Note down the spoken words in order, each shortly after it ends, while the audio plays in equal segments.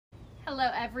Hello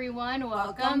everyone,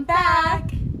 Welcome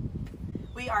back.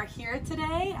 We are here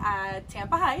today at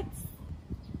Tampa Heights.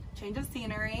 Change of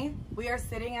scenery. We are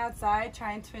sitting outside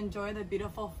trying to enjoy the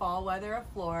beautiful fall weather of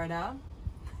Florida.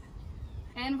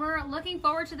 And we're looking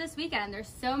forward to this weekend.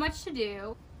 There's so much to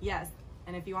do. Yes,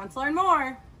 and if you want to learn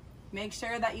more, make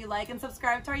sure that you like and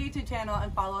subscribe to our YouTube channel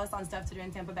and follow us on Stuff to Do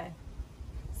in Tampa Bay.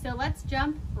 So let's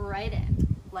jump right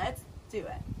in. Let's do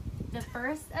it. The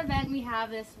first event we have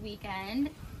this weekend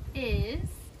is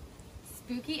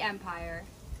Spooky Empire.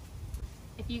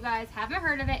 If you guys haven't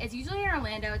heard of it, it's usually in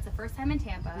Orlando. It's the first time in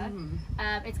Tampa.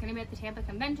 It's going to be at the Tampa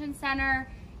Convention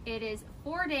Center. It is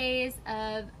 4 days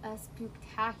of a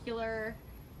spectacular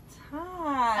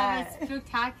time.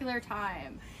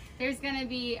 There's going to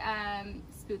be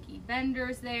spooky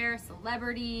vendors there,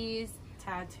 celebrities,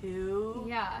 tattoo.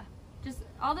 Yeah, just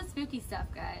all the spooky stuff,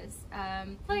 guys.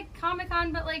 Like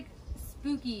Comic-Con, but like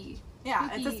spooky. Yeah,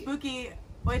 spooky. it's a spooky.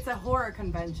 Well, it's a horror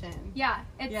convention. Yeah,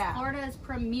 it's Florida's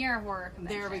premier horror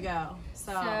convention. There we go.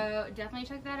 So definitely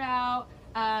check that out.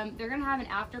 They're gonna have an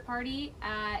after party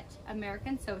at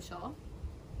American Social.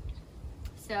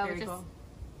 So Very just cool.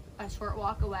 A short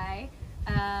walk away.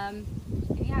 And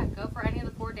yeah, go for any of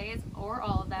the 4 days or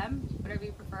all of them, whatever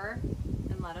you prefer.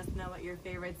 And let us know what your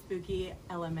favorite spooky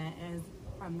element is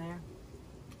from there.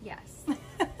 Yes.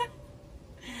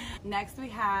 Next we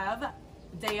have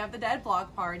Day of the Dead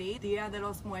block party, Dia de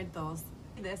los Muertos.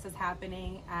 This is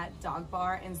happening at Dog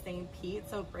Bar in St. Pete,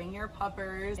 so bring your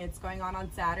puppers. It's going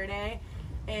on Saturday.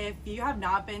 If you have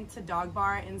not been to Dog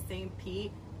Bar in St.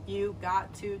 Pete, you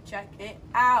got to check it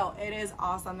out. It is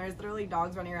awesome. There's literally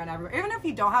dogs running around everywhere. Even if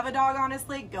you don't have a dog,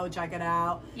 honestly, go check it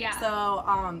out. Yeah.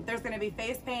 So there's gonna be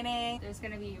face painting. There's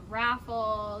gonna be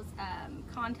raffles,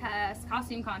 contests,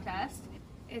 costume contest.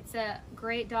 It's a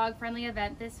great dog-friendly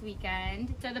event this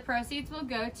weekend. So the proceeds will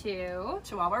go to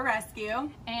Chihuahua Rescue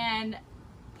and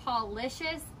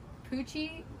Paulicious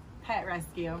Poochie Pet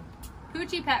Rescue.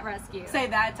 Poochie Pet Rescue. Say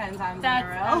that 10 times in a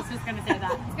row. I was just gonna say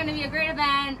that. It's gonna be a great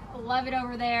event. Love it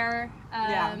over there.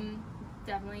 Yeah.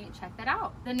 Definitely check that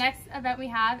out. The next event we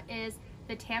have is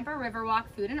the Tampa Riverwalk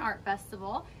Food and Art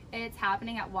Festival. It's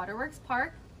happening at Waterworks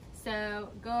Park.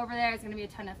 So go over there. There's gonna be a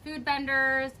ton of food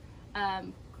vendors,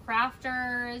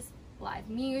 crafters, live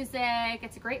music.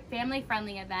 It's a great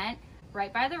family-friendly event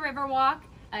right by the Riverwalk.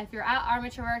 If you're at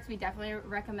Armature Works, we definitely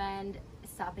recommend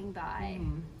stopping by.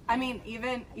 I mean, you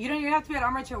don't even have to be at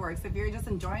Armature Works. If you're just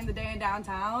enjoying the day in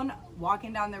downtown,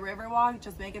 walking down the Riverwalk,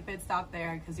 just make a pit stop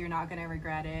there because you're not going to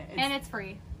regret it. And it's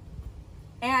free.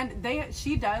 And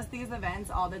she does these events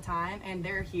all the time, and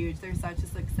they're huge. They're such a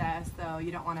success, so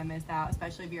you don't want to miss out,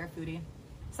 especially if you're a foodie.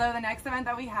 So the next event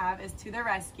that we have is To the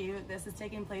Rescue. This is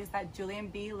taking place at Julian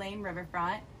B. Lane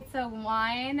Riverfront. It's a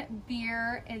wine,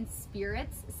 beer, and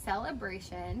spirits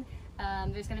celebration.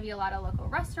 There's going to be a lot of local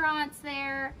restaurants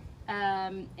there,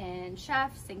 and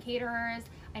chefs and caterers.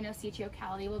 I know CTO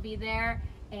Cali will be there,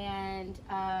 and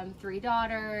Three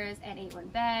Daughters and 81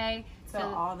 Bay. So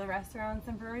all the restaurants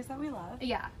and breweries that we love.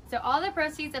 Yeah. So all the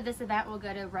proceeds of this event will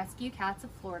go to Rescue Cats of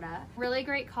Florida. Really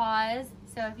great cause.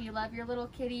 So if you love your little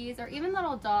kitties or even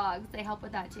little dogs, they help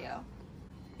with that too.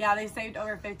 Yeah, they saved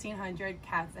over 1,500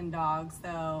 cats and dogs.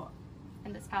 So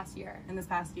in this past year.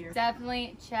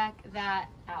 Definitely check that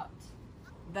out.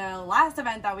 The last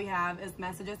event that we have is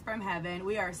Messages from Heaven.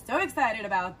 We are so excited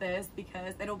about this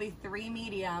because it'll be 3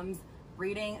 mediums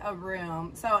reading a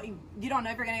room. So you don't know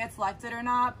if you're gonna get selected or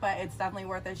not, but it's definitely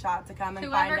worth a shot to come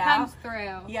and find out. Whoever comes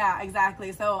through. Yeah,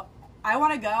 exactly. So I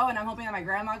want to go, and I'm hoping that my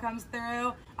grandma comes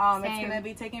through. It's gonna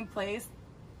be taking place.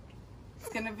 It's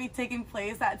gonna be taking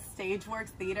place at Stageworks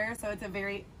Theater. So it's a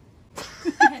very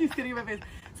he's getting my face.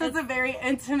 So it's a very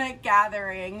intimate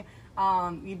gathering.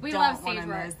 We don't want to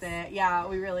miss it. Yeah,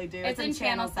 we really do. It's in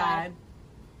Channelside.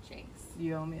 Jinx,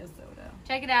 you owe me a soda.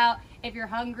 Check it out. If you're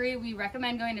hungry, we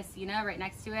recommend going to Cena right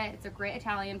next to it. It's a great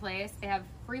Italian place. They have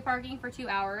free parking for 2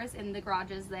 hours in the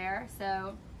garages there.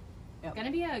 So it's going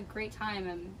to be a great time.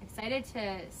 I'm excited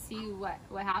to see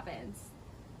what happens.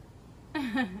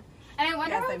 And I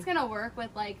wonder how it's going to work with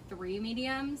like 3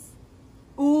 mediums.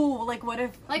 Ooh, like what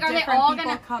if are different they all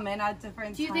people come in at different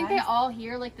times? Do you think they all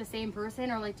hear like the same person,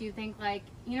 or like do you think like,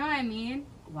 you know what I mean?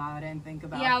 Wow, I didn't think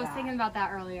about that. Yeah, I was thinking about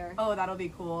that earlier. Oh, that'll be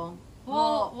cool.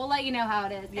 We'll let you know how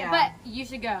it is. Yeah. But you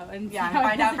should go and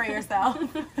find out for yourself.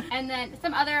 And then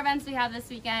some other events we have this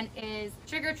weekend is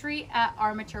Trick or Treat at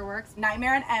Armature Works.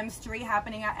 Nightmare on M Street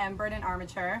happening at Embird and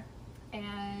Armature.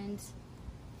 And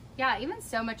yeah, even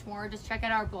so much more. Just check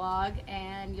out our blog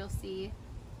and you'll see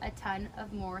a ton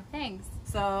of more things.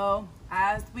 So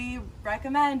as we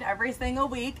recommend every single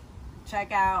week,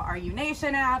 check out our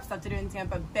UNation app, Stuff to Do in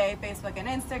Tampa Bay, Facebook and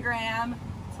Instagram.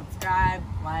 subscribe,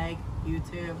 like,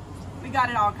 YouTube. We got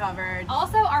it all covered.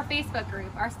 Also, our Facebook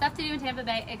group, our Stuff to Do in Tampa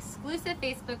Bay exclusive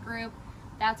Facebook group.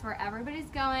 That's where everybody's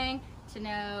going to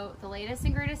know the latest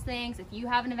and greatest things. If you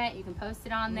have an event, you can post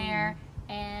it on there.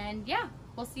 And yeah,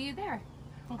 we'll see you there.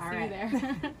 We'll see you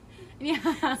there.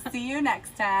 Yeah. See you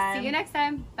next time. See you next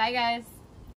time. Bye, guys.